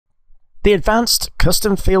The Advanced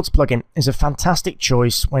Custom Fields plugin is a fantastic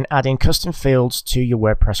choice when adding custom fields to your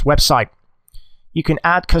WordPress website. You can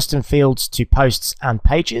add custom fields to posts and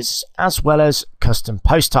pages, as well as custom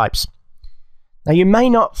post types. Now, you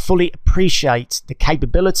may not fully appreciate the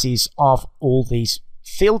capabilities of all these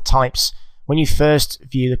field types when you first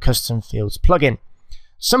view the Custom Fields plugin.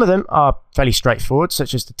 Some of them are fairly straightforward,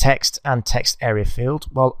 such as the text and text area field,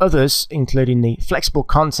 while others, including the flexible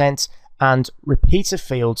content and repeater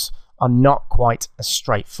fields, are not quite as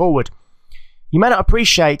straightforward. You may not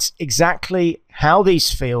appreciate exactly how these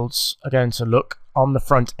fields are going to look on the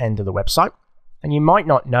front end of the website, and you might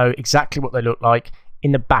not know exactly what they look like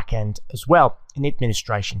in the back end as well, in the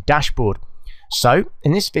administration dashboard. So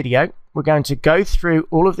in this video, we're going to go through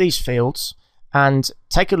all of these fields and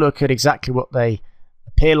take a look at exactly what they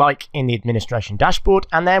appear like in the administration dashboard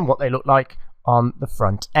and then what they look like on the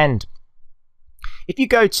front end. If you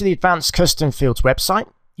go to the Advanced Custom Fields website,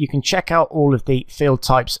 you can check out all of the field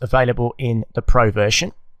types available in the Pro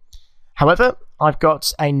version. However, I've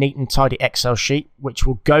got a neat and tidy Excel sheet which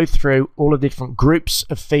will go through all of the different groups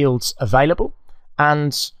of fields available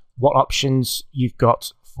and what options you've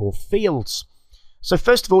got for fields. So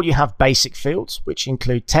first of all, you have basic fields, which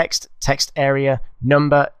include text, text area,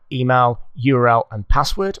 number, email, URL, and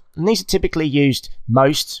password. And these are typically used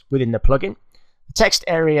most within the plugin. The text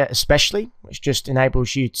area especially, which just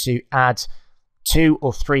enables you to add 2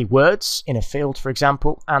 or 3 words in a field, for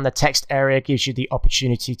example, and the text area gives you the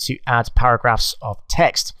opportunity to add paragraphs of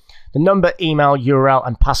text. The number, email, URL,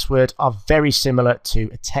 and password are very similar to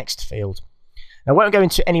a text field. Now, I won't go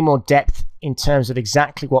into any more depth in terms of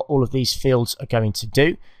exactly what all of these fields are going to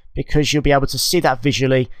do, because you'll be able to see that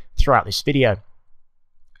visually throughout this video.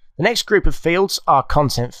 The next group of fields are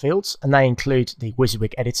content fields, and they include the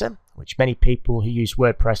WYSIWYG editor, which many people who use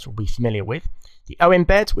WordPress will be familiar with. The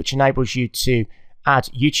O-embed, which enables you to add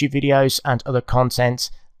YouTube videos and other content,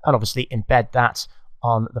 and obviously embed that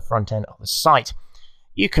on the front end of the site.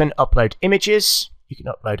 You can upload images, you can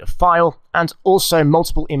upload a file, and also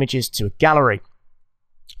multiple images to a gallery.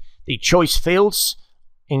 The choice fields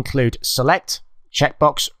include select,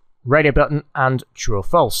 checkbox, radio button, and true or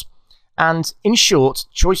false. And in short,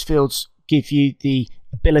 choice fields give you the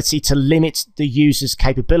ability to limit the user's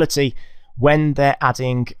capability when they're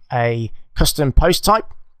adding a custom post type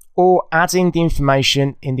or adding the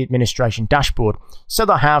information in the administration dashboard. So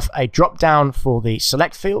they'll have a drop down for the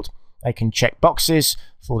select field, they can check boxes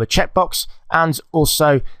for the checkbox, and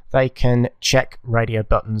also they can check radio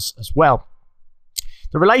buttons as well.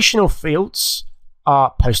 The relational fields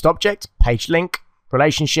are post object, page link,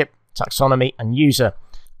 relationship, taxonomy, and user.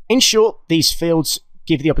 In short, these fields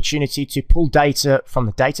give the opportunity to pull data from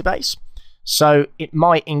the database. So it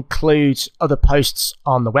might include other posts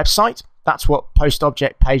on the website. That's what post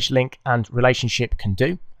object, page link, and relationship can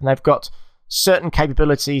do. And they've got certain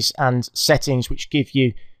capabilities and settings which give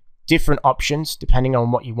you different options depending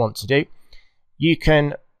on what you want to do. You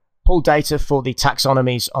can pull data for the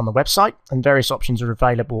taxonomies on the website, and various options are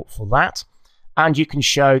available for that. And you can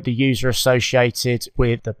show the user associated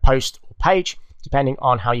with the post or page, depending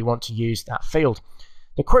on how you want to use that field.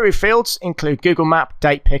 The query fields include Google Map,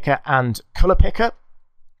 Date Picker, and Color Picker.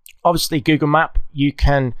 Obviously, Google Map, you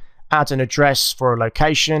can add an address for a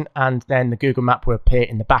location, and then the Google Map will appear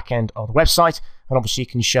in the back end of the website, and obviously you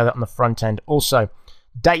can show that on the front end also.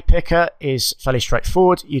 Date Picker is fairly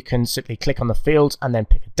straightforward. You can simply click on the field and then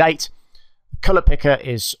pick a date. Color Picker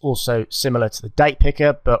is also similar to the Date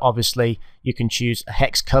Picker, but obviously you can choose a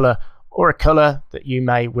hex color or a color that you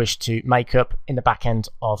may wish to make up in the back end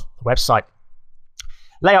of the website.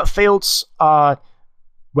 Layout fields are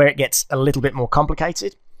where it gets a little bit more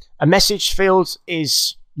complicated. A message field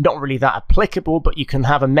is not really that applicable, but you can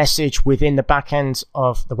have a message within the back end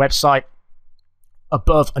of the website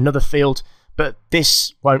above another field, but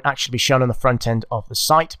this won't actually be shown on the front end of the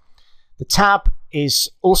site. The tab is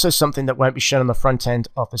also something that won't be shown on the front end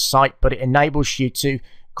of the site, but it enables you to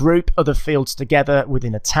group other fields together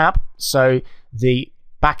within a tab, so the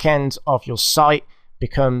back end of your site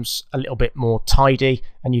becomes a little bit more tidy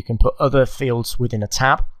and you can put other fields within a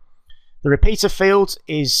tab. The repeater field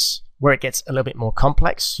is where it gets a little bit more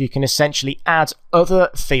complex. You can essentially add other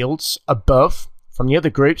fields above from the other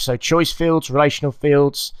groups, so choice fields, relational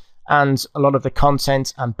fields, and a lot of the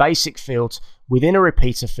content and basic fields within a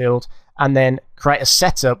repeater field, and then create a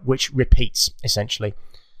setup which repeats essentially.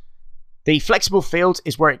 The flexible field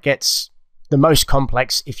is where it gets the most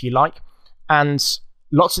complex, if you like, and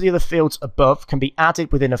lots of the other fields above can be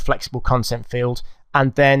added within a flexible content field,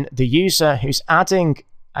 and then the user who's adding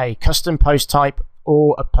a custom post type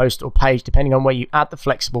or a post or page, depending on where you add the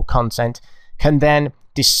flexible content, can then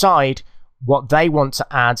decide what they want to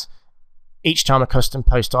add each time a custom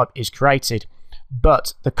post type is created.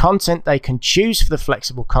 But the content they can choose for the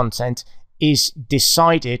flexible content is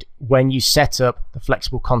decided when you set up the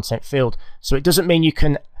flexible content field. So it doesn't mean you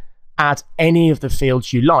can add any of the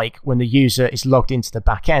fields you like when the user is logged into the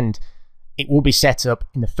back end. It will be set up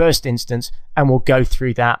in the first instance, and we'll go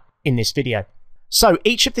through that in this video. So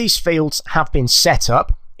each of these fields have been set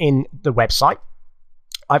up in the website.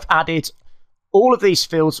 I've added all of these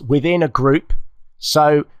fields within a group.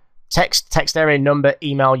 So text area, number,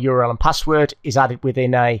 email, URL, and password is added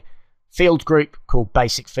within a field group called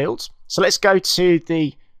basic fields. So let's go to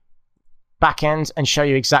the back end and show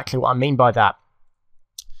you exactly what I mean by that.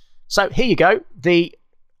 So here you go. The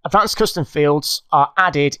advanced custom fields are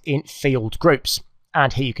added in field groups.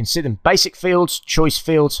 And here you can see them: basic fields, choice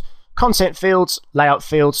fields, content fields, layout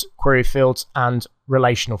fields, query fields, and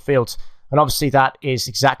relational fields. And obviously that is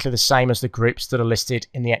exactly the same as the groups that are listed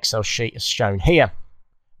in the Excel sheet as shown here.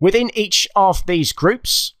 Within each of these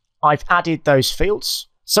groups, I've added those fields.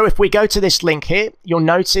 So if we go to this link here, you'll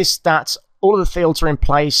notice that all of the fields are in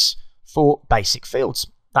place for basic fields.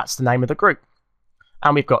 That's the name of the group.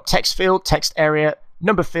 And we've got text field, text area,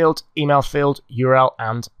 number field, email field, URL,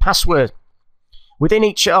 and password. Within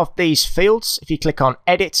each of these fields, if you click on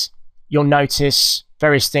edit, you'll notice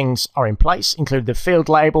various things are in place, including the field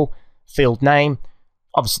label, field name.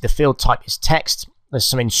 Obviously the field type is text. There's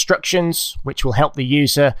some instructions which will help the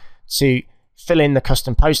user to fill in the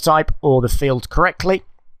custom post type or the field correctly,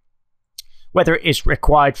 whether it is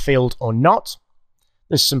required field or not.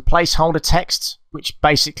 There's some placeholder text, which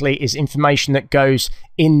basically is information that goes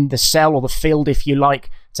in the cell or the field, if you like,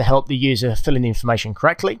 to help the user fill in the information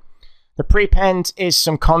correctly. The prepend is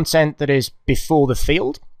some content that is before the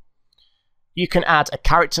field. You can add a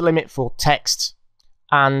character limit for text,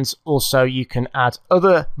 and also you can add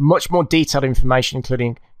other much more detailed information,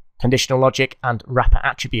 including conditional logic and wrapper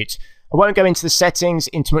attributes. I won't go into the settings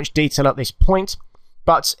into much detail at this point,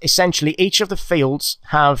 but essentially each of the fields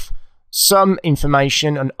have some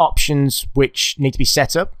information and options which need to be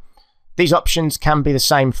set up. These options can be the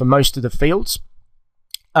same for most of the fields,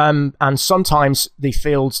 and sometimes the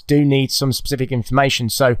fields do need some specific information.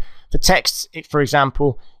 So for text, for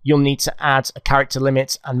example, you'll need to add a character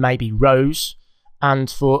limit and maybe rows.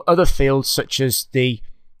 And for other fields, such as the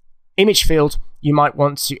image field, you might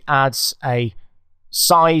want to add a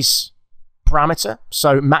size parameter,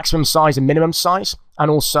 so maximum size and minimum size,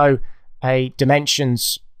 and also a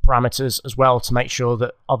dimensions parameters as well, to make sure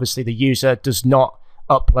that obviously the user does not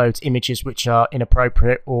upload images which are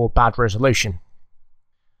inappropriate or bad resolution.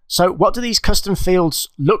 So what do these custom fields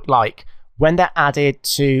look like when they're added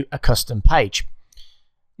to a custom page?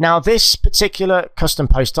 Now, this particular custom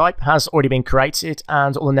post type has already been created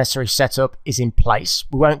and all the necessary setup is in place.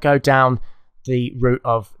 We won't go down the route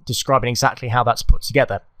of describing exactly how that's put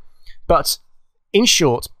together. But in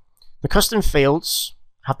short, the custom fields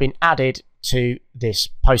have been added to this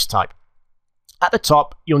post type. At the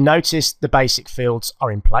top, you'll notice the basic fields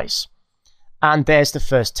are in place. And there's the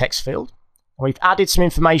first text field. We've added some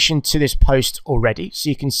information to this post already, so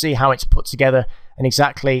you can see how it's put together and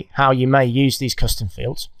exactly how you may use these custom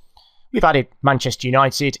fields. We've added Manchester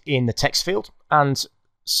United in the text field and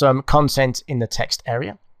some content in the text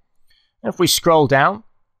area. And if we scroll down,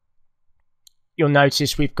 you'll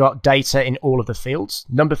notice we've got data in all of the fields: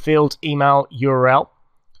 number field, email, URL,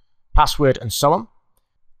 password, and so on.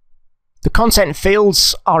 The content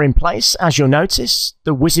fields are in place, as you'll notice.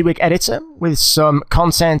 The WYSIWYG editor with some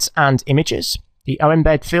content and images. The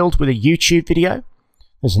OEmbed field with a YouTube video.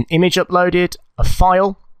 There's an image uploaded, a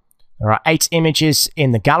file. There are 8 images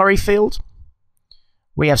in the gallery field.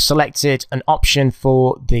 We have selected an option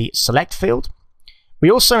for the select field.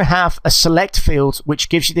 We also have a select field which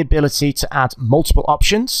gives you the ability to add multiple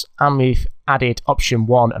options, and we've added option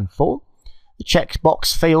 1 and 4. The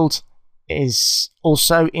checkbox field is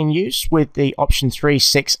also in use with the option 3,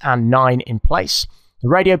 6, and 9 in place. The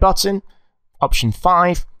radio button, option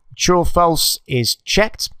 5, true or false, is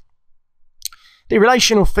checked. The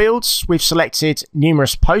relational fields, we've selected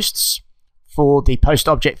numerous posts for the post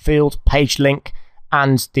object field, page link,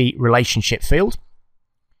 and the relationship field.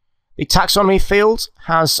 The taxonomy field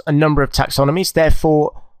has a number of taxonomies,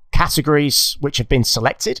 therefore categories which have been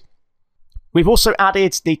selected. We've also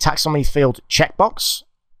added the taxonomy field checkbox,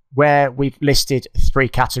 where we've listed 3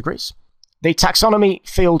 categories. The taxonomy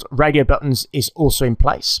field radio buttons is also in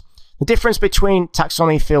place. The difference between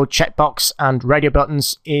taxonomy field checkbox and radio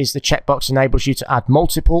buttons is the checkbox enables you to add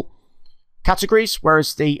multiple categories,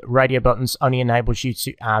 whereas the radio buttons only enables you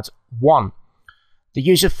to add 1. The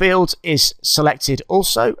user field is selected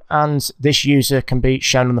also, and this user can be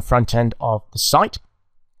shown on the front end of the site.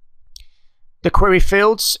 The query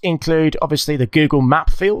fields include obviously the Google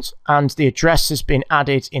Map field, and the address has been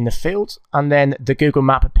added in the field, and then the Google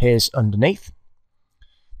Map appears underneath.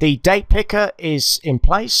 The date picker is in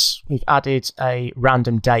place. We've added a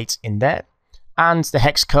random date in there, and the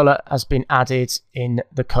hex color has been added in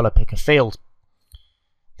the color picker field.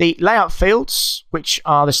 The layout fields, which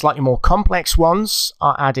are the slightly more complex ones,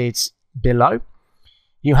 are added below.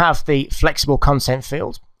 You have the flexible content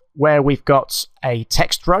field, where we've got a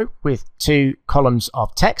text row with 2 columns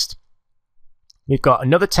of text. We've got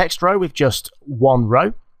another text row with just 1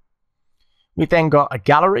 row. We've then got a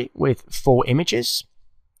gallery with 4 images,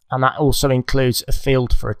 and that also includes a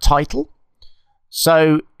field for a title.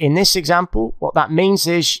 So in this example, what that means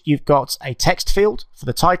is you've got a text field for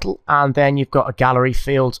the title, and then you've got a gallery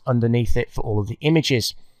field underneath it for all of the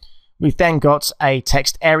images. We've then got a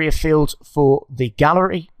text area field for the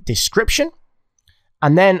gallery description.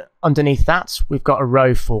 And then underneath that, we've got a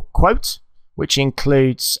row for quote, which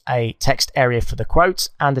includes a text area for the quote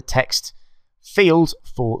and a text field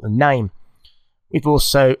for the name. We've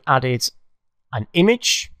also added an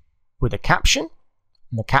image with a caption,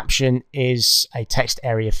 and the caption is a text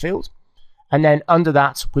area field. And then under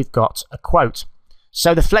that, we've got a quote.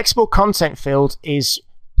 So the flexible content field is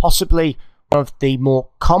possibly one of the more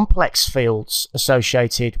complex fields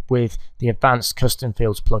associated with the Advanced Custom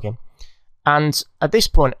Fields plugin. And at this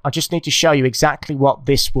point, I just need to show you exactly what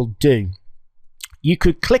this will do. You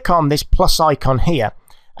could click on this plus icon here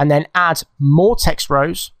and then add more text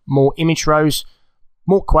rows, more image rows,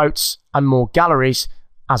 more quotes, and more galleries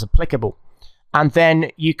as applicable. And then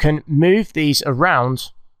you can move these around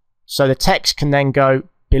so the text can then go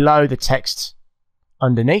below the text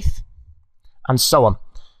underneath, and so on.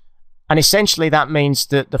 And essentially that means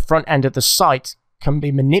that the front end of the site can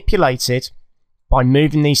be manipulated by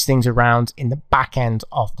moving these things around in the back end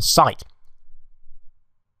of the site.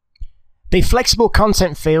 The flexible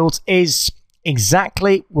content field is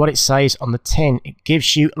exactly what it says on the tin. It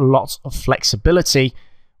gives you lots of flexibility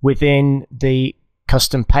within the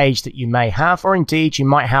custom page that you may have, or indeed you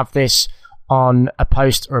might have this on a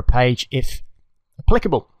post or a page if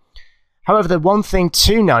applicable. However, the one thing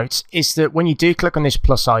to note is that when you do click on this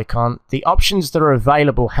plus icon, the options that are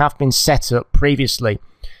available have been set up previously.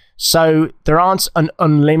 So there aren't an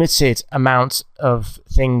unlimited amount of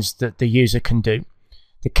things that the user can do.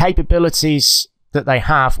 The capabilities that they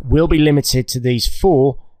have will be limited to these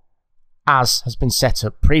 4 as has been set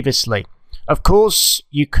up previously. Of course,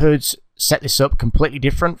 you could set this up completely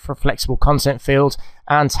different for a flexible content field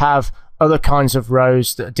and have other kinds of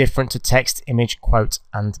rows that are different to text, image, quote,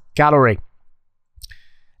 and gallery.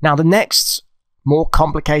 Now the next more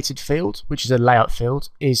complicated field, which is a layout field,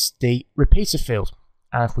 is the repeater field.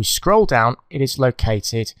 And if we scroll down, it is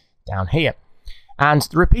located down here. And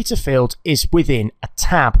the repeater field is within a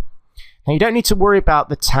tab. Now you don't need to worry about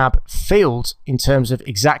the tab field in terms of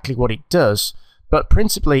exactly what it does, but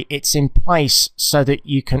principally it's in place so that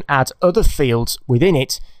you can add other fields within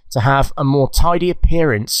it to have a more tidy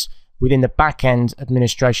appearance within the backend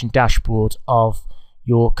administration dashboard of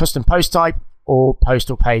your custom post type or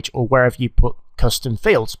postal page or wherever you put custom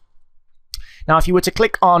fields. Now if you were to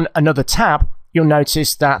click on another tab, you'll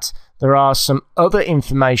notice that there are some other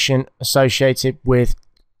information associated with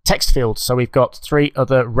text fields. So we've got 3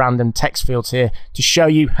 other random text fields here to show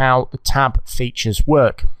you how the tab features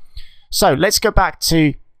work. So let's go back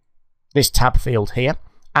to this tab field here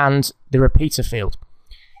and the repeater field.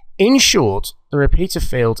 In short, the repeater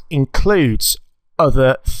field includes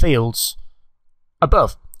other fields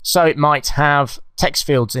above. So it might have text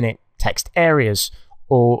fields in it, text areas,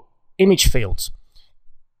 or image fields.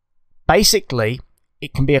 Basically,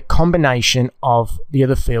 it can be a combination of the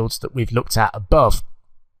other fields that we've looked at above.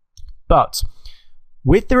 But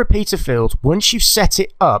with the repeater field, once you've set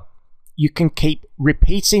it up, you can keep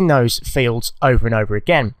repeating those fields over and over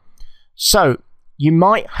again. So you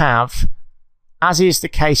might have, as is the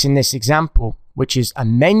case in this example, which is a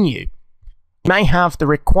menu, you may have the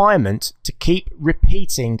requirement to keep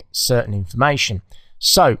repeating certain information.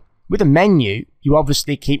 So with a menu, you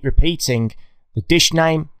obviously keep repeating the dish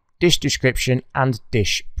name, dish description, and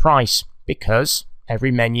dish price, because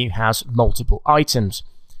every menu has multiple items.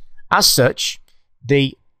 As such,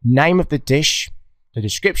 the name of the dish, the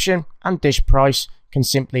description, and dish price can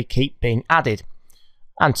simply keep being added.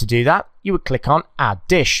 And to do that, you would click on Add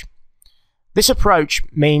Dish. This approach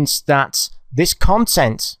means that this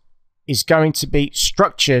content is going to be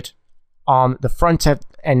structured on the front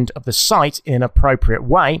end of the site in an appropriate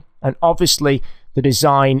way, and obviously the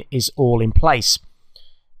design is all in place.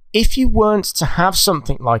 If you weren't to have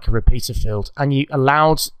something like a repeater field and you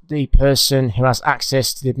allowed the person who has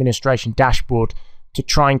access to the administration dashboard to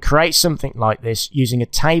try and create something like this using a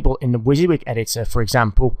table in the WYSIWYG editor, for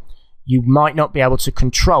example, you might not be able to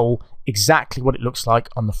control exactly what it looks like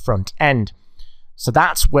on the front end. So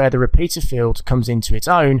that's where the repeater field comes into its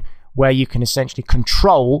own, where you can essentially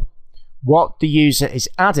control what the user is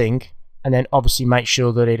adding and then obviously make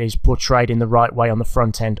sure that it is portrayed in the right way on the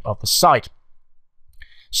front end of the site.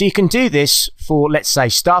 So you can do this for, let's say,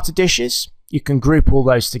 starter dishes. You can group all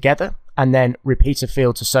those together and then repeater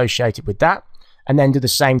fields associated with that, and then do the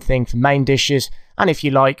same thing for main dishes. And if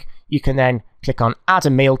you like, you can then click on add a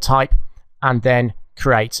meal type and then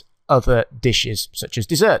create other dishes such as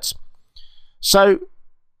desserts. So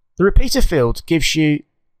the repeater field gives you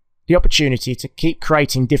the opportunity to keep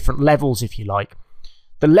creating different levels, if you like.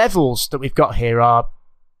 The levels that we've got here are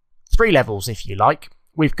 3 levels, if you like.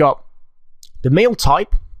 We've got the meal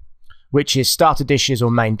type, which is starter dishes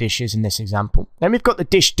or main dishes in this example. Then we've got the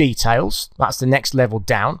dish details. That's the next level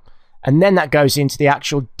down. And then that goes into the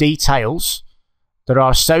actual details that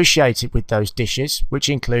are associated with those dishes, which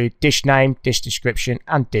include dish name, dish description,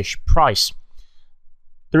 and dish price.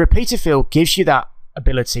 The repeater field gives you that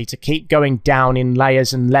ability to keep going down in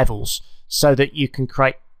layers and levels so that you can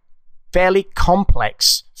create fairly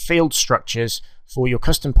complex field structures for your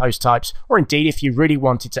custom post types, or indeed if you really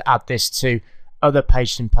wanted to add this to other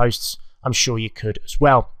pages and posts, I'm sure you could as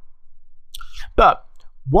well. But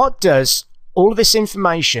what does all of this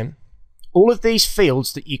information, all of these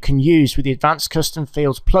fields that you can use with the Advanced Custom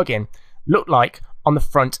Fields plugin look like on the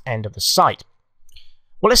front end of the site?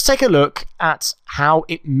 Well, let's take a look at how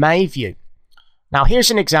it may view. Now,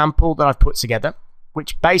 here's an example that I've put together,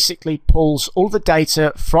 which basically pulls all the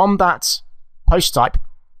data from that post type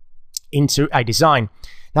into a design.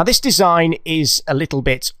 Now, this design is a little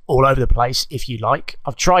bit all over the place, if you like.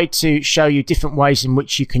 I've tried to show you different ways in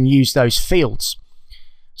which you can use those fields.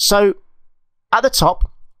 So at the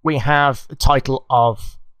top, we have the title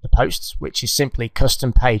of the posts, which is simply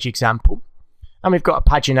custom page example. And we've got a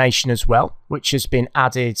pagination as well, which has been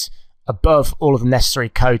added above all of the necessary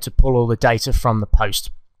code to pull all the data from the post.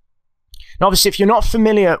 Now, obviously, if you're not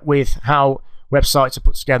familiar with how websites are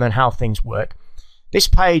put together and how things work, this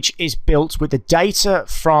page is built with the data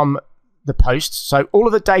from the post. So all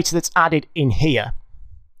of the data that's added in here,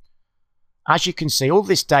 as you can see, all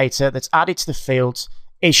this data that's added to the fields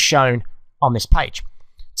is shown on this page,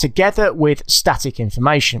 together with static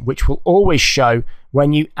information, which will always show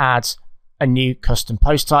when you add a new custom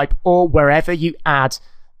post type or wherever you add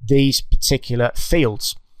these particular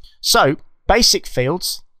fields. So basic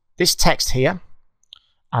fields, this text here,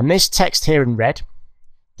 and this text here in red,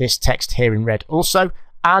 this text here in red also,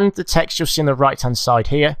 and the text you'll see on the right hand side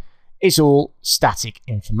here is all static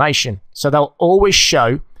information. So they'll always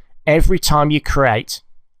show every time you create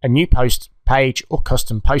a new post page or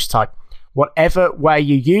custom post type. Whatever way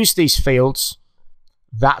you use these fields,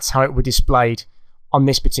 that's how it will be displayed on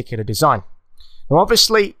this particular design. Now,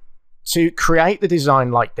 obviously, to create the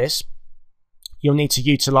design like this, you'll need to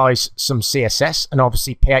utilize some CSS and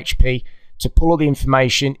obviously PHP to pull all the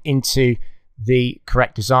information into the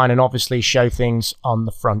correct design and obviously show things on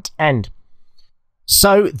the front end.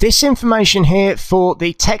 So this information here for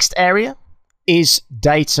the text area is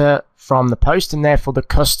data from the post and therefore the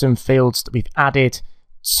custom fields that we've added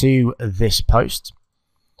to this post.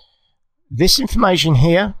 This information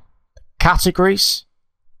here, categories,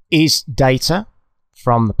 is data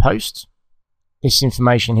from the post. This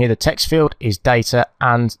information here, the text field, is data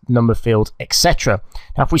and number field, etc.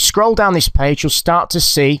 Now, if we scroll down this page, you'll start to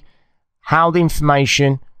see how the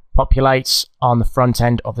information populates on the front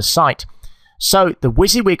end of the site. So the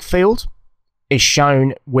WYSIWYG field is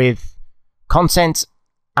shown with content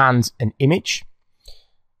and an image.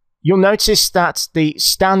 You'll notice that the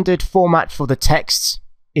standard format for the text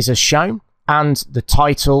is as shown, and the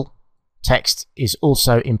title text is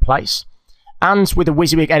also in place. And with the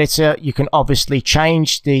WYSIWYG editor, you can obviously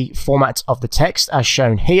change the format of the text as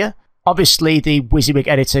shown here. Obviously, the WYSIWYG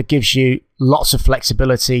editor gives you lots of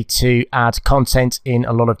flexibility to add content in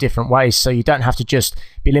a lot of different ways. So you don't have to just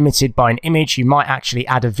be limited by an image. You might actually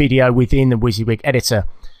add a video within the WYSIWYG editor.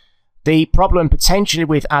 The problem potentially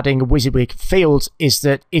with adding a WYSIWYG field is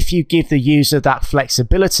that if you give the user that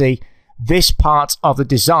flexibility, this part of the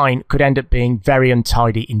design could end up being very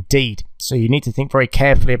untidy indeed. So you need to think very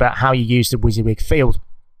carefully about how you use the WYSIWYG field.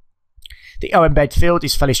 The OEmbed field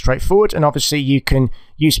is fairly straightforward, and obviously you can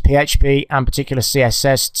use PHP and particular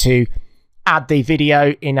CSS to add the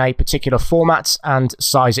video in a particular format and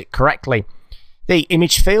size it correctly. The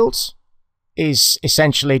image field is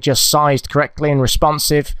essentially just sized correctly and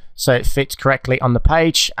responsive so it fits correctly on the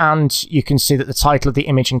page, and you can see that the title of the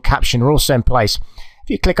image and caption are also in place. If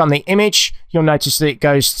If you click on the image, you'll notice that it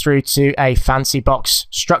goes through to a fancy box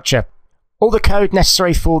structure. All the code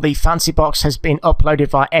necessary for the fancy box has been uploaded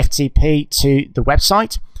via FTP to the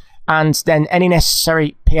website, and then any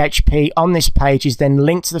necessary PHP on this page is then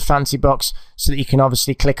linked to the fancy box so that you can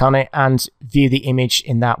obviously click on it and view the image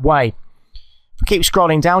in that way. If we keep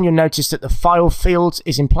scrolling down, you'll notice that the file field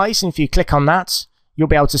is in place, and if you click on that, you'll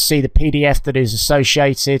be able to see the PDF that is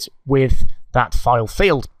associated with that file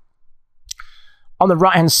field. On the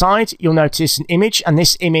right hand side, you'll notice an image, and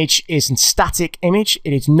this image is a static image.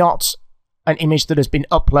 It is not an image that has been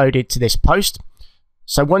uploaded to this post.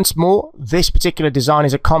 So once more, this particular design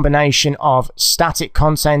is a combination of static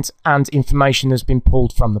content and information that's been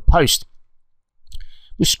pulled from the post.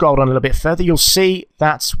 We scroll on a little bit further, you'll see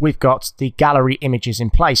that we've got the gallery images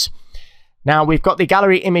in place. Now we've got the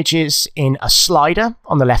gallery images in a slider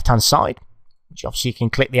on the left hand side, which obviously you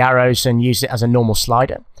can click the arrows and use it as a normal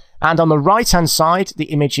slider. And on the right hand side,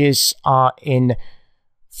 the images are in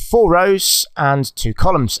 4 rows and 2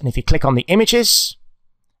 columns. And if you click on the images,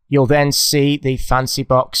 you'll then see the fancy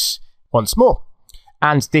box once more.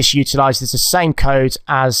 And this utilizes the same code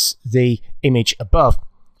as the image above.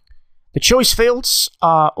 The choice fields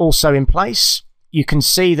are also in place. You can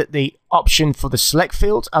see that the option for the select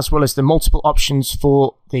field, as well as the multiple options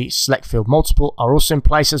for the select field multiple, are also in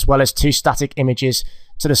place, as well as 2 static images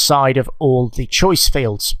to the side of all the choice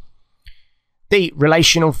fields. The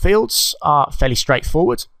relational fields are fairly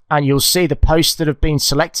straightforward, and you'll see the posts that have been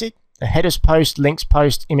selected: the headers post, links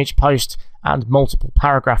post, image post, and multiple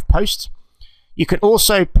paragraph posts. You can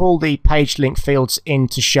also pull the page link fields in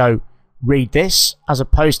to show read this, as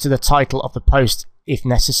opposed to the title of the post if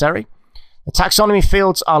necessary. The taxonomy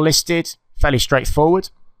fields are listed, fairly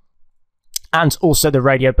straightforward, and also the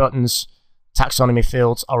radio buttons taxonomy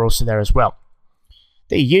fields are also there as well.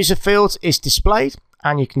 The user field is displayed,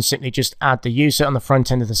 and you can simply just add the user on the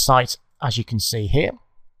front end of the site, as you can see here.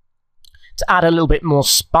 To add a little bit more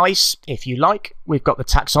spice, if you like, we've got the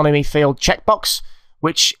taxonomy field checkbox,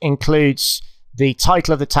 which includes the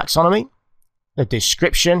title of the taxonomy, the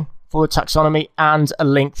description for the taxonomy, and a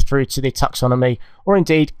link through to the taxonomy or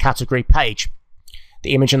indeed category page.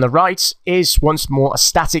 The image on the right is once more a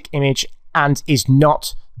static image and is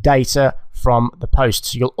not data from the post,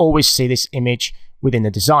 so you'll always see this image within the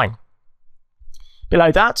design. Below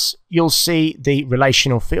that, you'll see the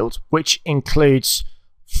relational field, which includes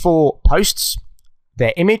 4 posts: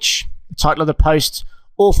 their image, the title of the post,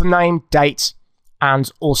 author name, date, and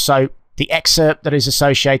also the excerpt that is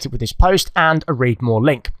associated with this post, and a read more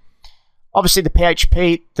link. Obviously, the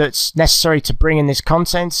PHP that's necessary to bring in this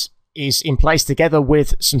content is in place, together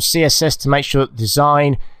with some CSS to make sure that the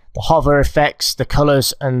design, the hover effects, the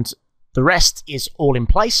colors, and the rest is all in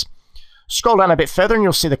place. Scroll down a bit further and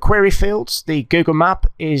you'll see the query fields. The Google map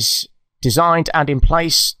is designed and in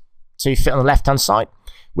place to fit on the left hand side,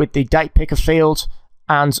 with the date picker field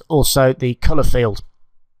and also the color field.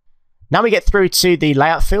 Now we get through to the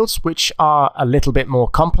layout fields, which are a little bit more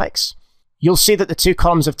complex. You'll see that the 2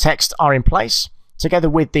 columns of text are in place, together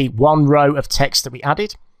with the 1 row of text that we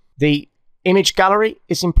added. The image gallery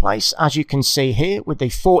is in place, as you can see here, with the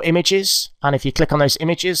 4 images, and if you click on those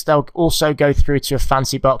images, they'll also go through to a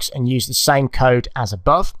fancy box and use the same code as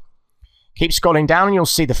above. Keep scrolling down and you'll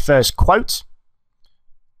see the first quote.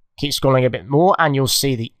 Keep scrolling a bit more and you'll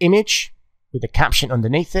see the image with the caption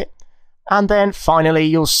underneath it. And then finally,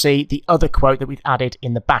 you'll see the other quote that we've added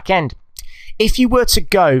in the back end. If you were to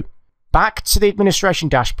go back to the administration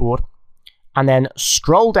dashboard and then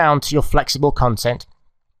scroll down to your flexible content,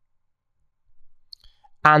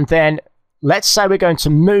 and then let's say we're going to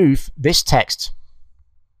move this text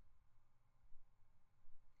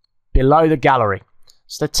below the gallery.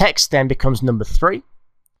 So the text then becomes number 3.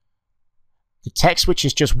 The text, which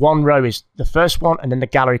is just 1 row, is the first one, and then the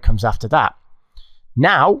gallery comes after that.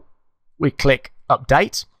 Now we click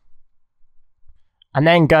update, and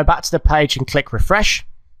then go back to the page and click refresh,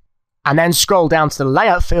 and then scroll down to the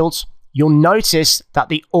layout fields. You'll notice that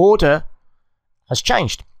the order has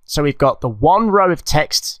changed. So we've got the 1 row of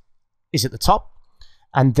text is at the top,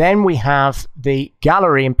 and then we have the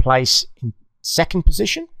gallery in place in 2nd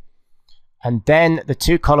position, and then the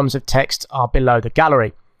 2 columns of text are below the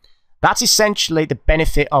gallery. That's essentially the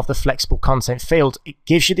benefit of the flexible content field. It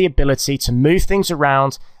gives you the ability to move things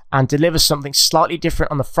around and deliver something slightly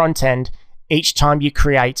different on the front end each time you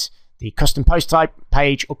create the custom post type,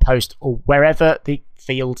 page, or post, or wherever the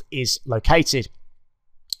field is located.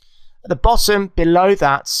 At the bottom below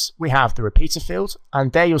that, we have the repeater field,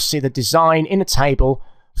 and there you'll see the design in a table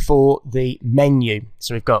for the menu.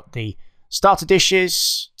 So we've got the starter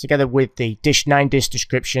dishes together with the dish name, dish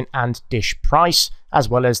description, and dish price, as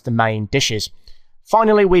well as the main dishes.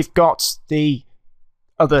 Finally, we've got the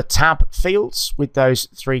other tab fields with those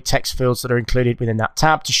 3 text fields that are included within that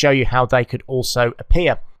tab to show you how they could also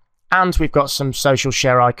appear. And we've got some social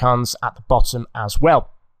share icons at the bottom as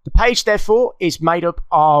well. The page, therefore, is made up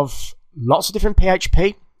of lots of different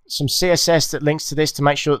PHP, some CSS that links to this to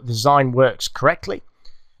make sure that the design works correctly.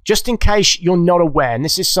 Just in case you're not aware, and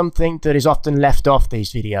this is something that is often left off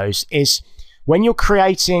these videos, is when you're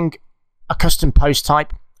creating a custom post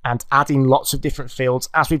type and adding lots of different fields,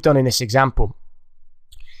 as we've done in this example,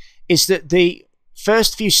 is that the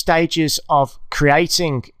first few stages of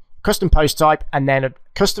creating custom post type and then a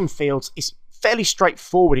custom fields is fairly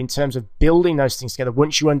straightforward in terms of building those things together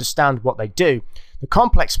once you understand what they do. The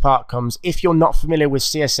complex part comes if you're not familiar with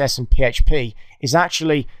CSS and PHP, is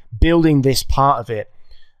actually building this part of it,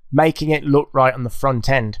 making it look right on the front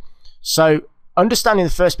end. So understanding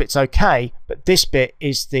the first bit's okay, but this bit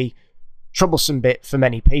is the troublesome bit for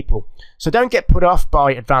many people. So don't get put off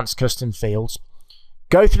by advanced custom fields.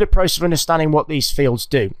 Go through the process of understanding what these fields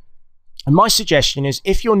do. And my suggestion is,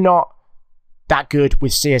 if you're not that good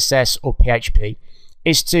with CSS or PHP,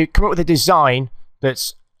 is to come up with a design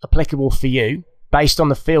that's applicable for you based on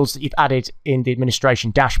the fields that you've added in the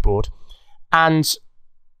administration dashboard, and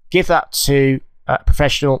give that to a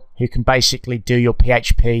professional who can basically do your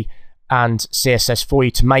PHP and CSS for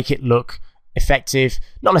you to make it look effective.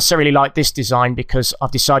 Not necessarily like this design, because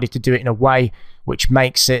I've decided to do it in a way which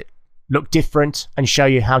makes it look different and show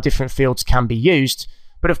you how different fields can be used,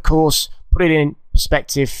 but of course put it in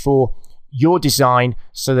perspective for your design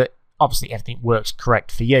so that obviously everything works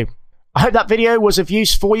correct for you. I hope that video was of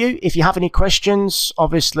use for you. If you have any questions,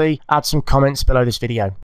 obviously add some comments below this video.